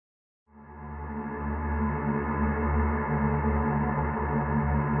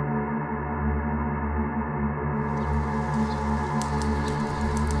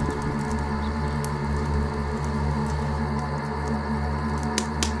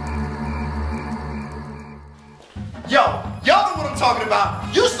Yo, y'all know what I'm talking about.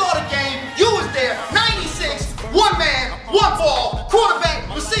 You saw the game, you was there, 96, one man, one ball,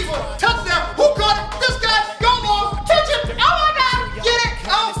 quarterback, receiver, touchdown. Who caught it? This guy, go long, catch it. Oh my God, get it.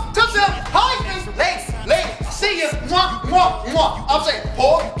 Oh, touchdown. Hi, ladies, see you. Mwah, mwah, mwah. I'm saying,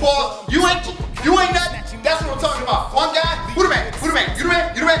 pause. You ain't nothing. That's what I'm talking about. One guy, who the man, you the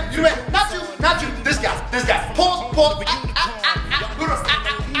man. Not you, this guy. Pause.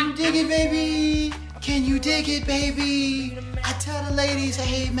 Can you dig it, baby? Can you dig it, baby? I tell the ladies,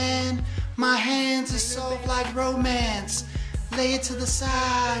 hey man, my hands are soft like romance. Lay it to the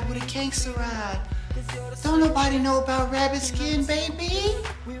side with a gangster ride. Don't nobody know about rabbit skin, baby.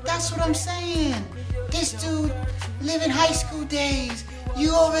 That's what I'm saying. This dude living high school days.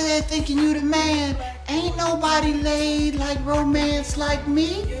 You over there thinking you the man. Ain't nobody laid like romance like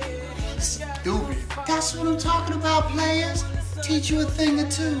me. Stupid. That's what I'm talking about, players. Teach you a thing or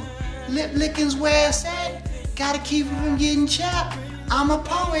two. Lip licking's where it's at. Gotta keep it from getting chapped. I'm a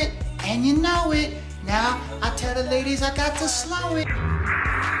poet, and you know it. Now, I tell the ladies I got to slow it.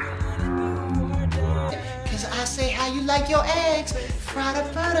 Cause I say how you like your eggs. Fry to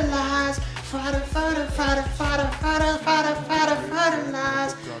fertilize. Fry to fertilize.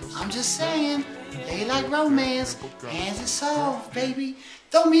 I'm just saying, they like romance. Hands are soft, baby.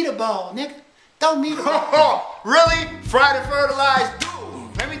 Throw me the ball, nigga. Throw me the ball. Really? Fry to fertilize?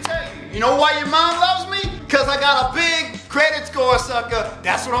 Dude, let me tell you. You know why your mom loves me? Cause I got a big credit score, sucker.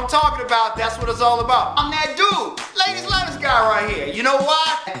 That's what I'm talking about. That's what it's all about. I'm that dude. Ladies, love this guy right here. You know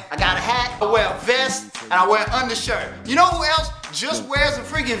why? I got a hat, I wear a vest, and I wear an undershirt. You know who else just wears a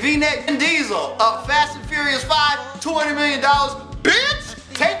freaking V-neck? Vin Diesel. Fast and Furious 5, $200 million. Bitch,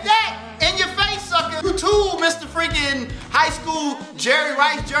 take that in your face, sucker. You too, Mr. freaking high school Jerry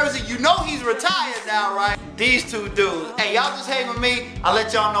Rice jersey. You know he's retired now, right? These two dudes. Hey, y'all just hang with me. I'll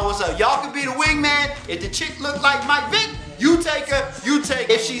let y'all know what's up. Y'all can be the wingman. If the chick look like Mike Vick, you take her, you take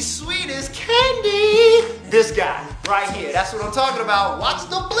her. If she's sweet as candy, this guy right here. That's what I'm talking about. Watch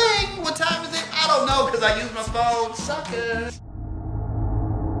the bling. What time is it? I don't know because I use my phone. Sucker.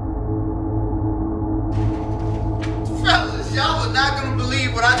 Fellas, y'all are not gonna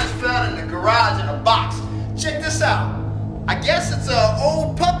believe what I just found in the garage in a box. Check this out. I guess it's an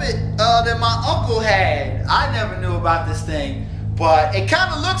old puppet that my uncle had. I never knew about this thing, but it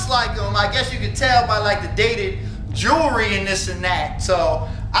kind of looks like him. I guess you could tell by like the dated jewelry and this and that. So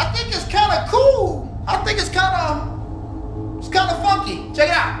I think it's kind of cool. I think it's kind of funky. Check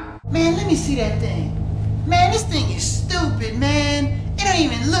it out. Man, let me see that thing. Man, this thing is stupid, man. It don't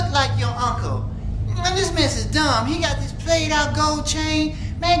even look like your uncle. Man, this mess is dumb. He got this played out gold chain.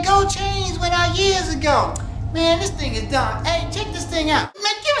 Man, gold chains went out years ago. Man, this thing is dumb. Hey, check this thing out.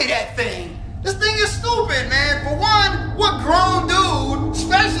 Man, give me that thing. This thing is stupid, man. For one, what grown dude,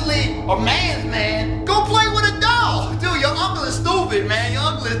 especially a man's man, go play with a doll? Dude, your uncle is stupid, man. Your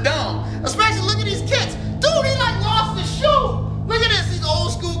uncle is dumb. Especially look at these kids. Dude, he like lost his shoe. Look at this, these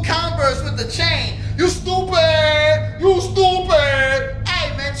old school Converse with the chain. You stupid. You stupid.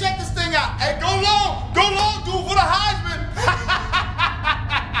 Hey, man, check this thing out. Hey, go long, dude, for the Heisman.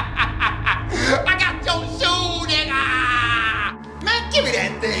 I got your shoe, nigga. Man, give me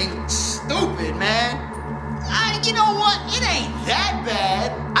that thing. Stupid, man. You know what? It ain't that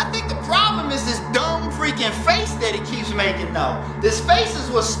bad. I think the problem is this dumb freaking face that he keeps making though. This face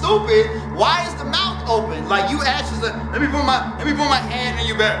is what's stupid. Why is the mouth open? Like you actually, let me put my hand in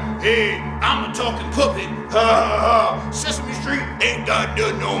your back. Hey, I'm a talking puppet. Sesame Street ain't got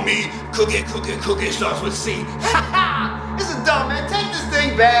nothing on me. Cookie starts with C. This is dumb, man. Take this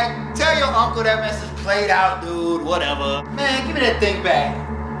thing back. Tell your uncle that mess is played out, dude. Whatever. Man, give me that thing back.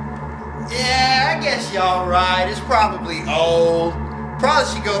 Yeah, I guess y'all right. It's probably old. Probably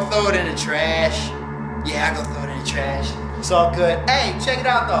should go throw it in the trash. Yeah, I go throw it in the trash. It's all good. Hey, check it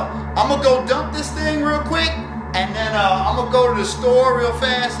out though. I'm gonna go dump this thing real quick, and then I'm gonna go to the store real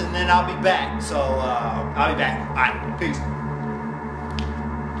fast, and then I'll be back. So I'll be back. All right, peace.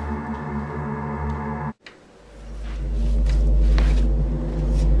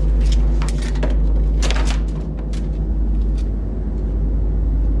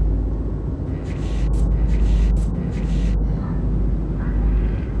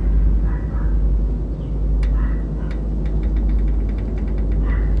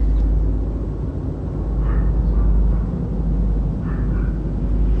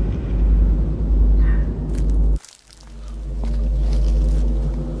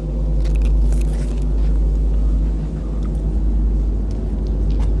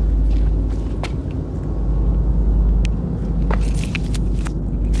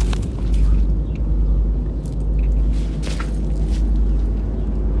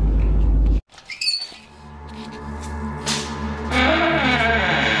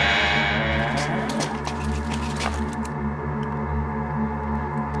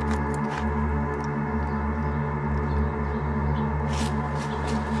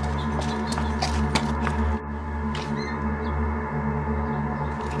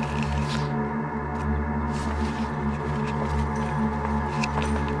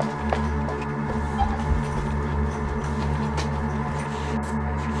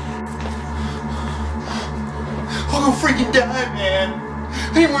 freaking die, man.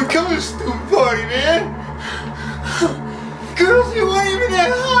 I didn't want to come to this stupid party, man. Girls, you weren't even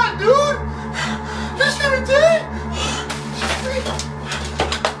that hot, dude. Just gonna die.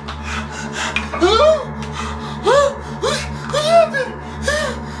 Hello? What happened?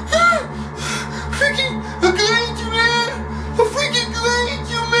 Freaking, I glazed you, man. I freaking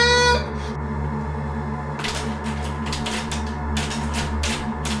glazed you, man.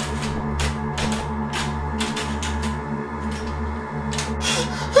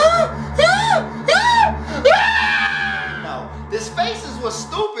 No, this faces was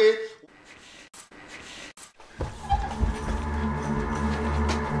stupid.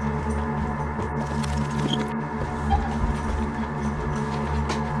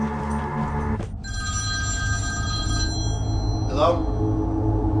 Hello?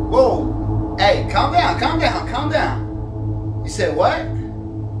 Whoa. Hey, calm down, calm down, calm down. You said what?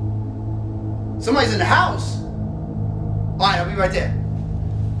 Somebody's in the house. Alright, I'll be right there.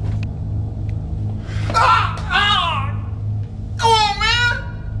 Ah! Ah! Come on, man!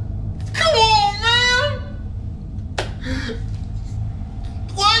 Come on, man!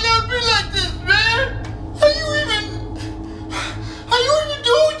 Why you gotta be like this, man? How you even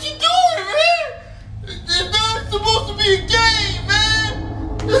do what you doing, man? It's not supposed to be a game, man!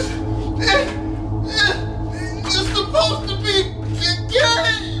 It's supposed to be a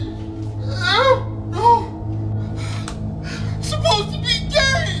game! No! It's supposed to be a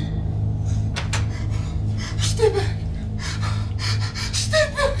game! Stay back! Stay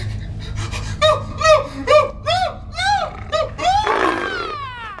back! No! No! No! No! No! No!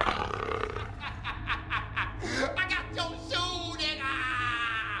 I got your shoe, nigga!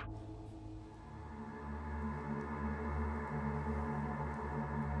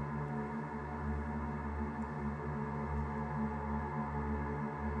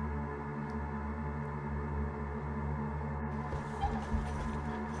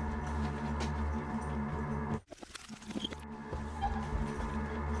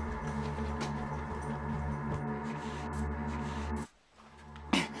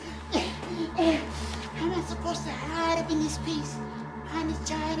 How am I supposed to hide up in this piece behind this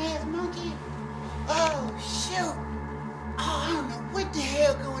giant ass monkey? Oh shoot! Oh, I don't know what the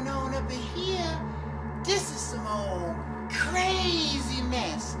hell going on up in here. This is some old crazy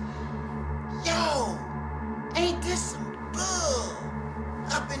mess. Yo, ain't this some bull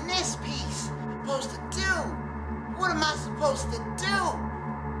up in this piece? Supposed to do? What am I supposed to do?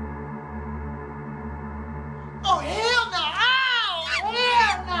 Oh hell no! Oh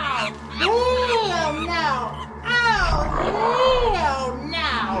hell no! Hell no! Oh hell no!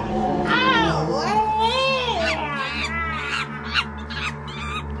 Oh hell!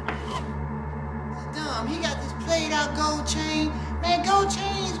 Dumb. He got this played out gold chain. Man, gold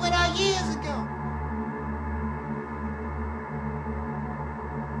chains went out years ago.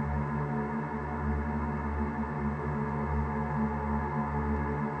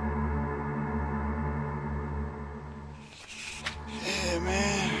 Yeah,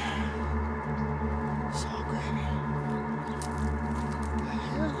 man. It's all gravy. The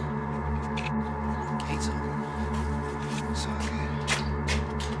hell? Gates open. It's all good.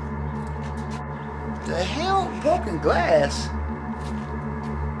 The hell? Broken glass?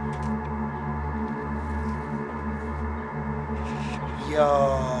 Yo.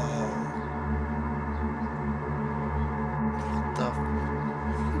 What the?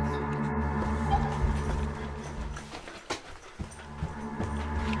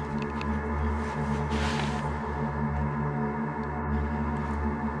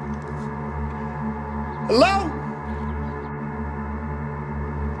 Hello?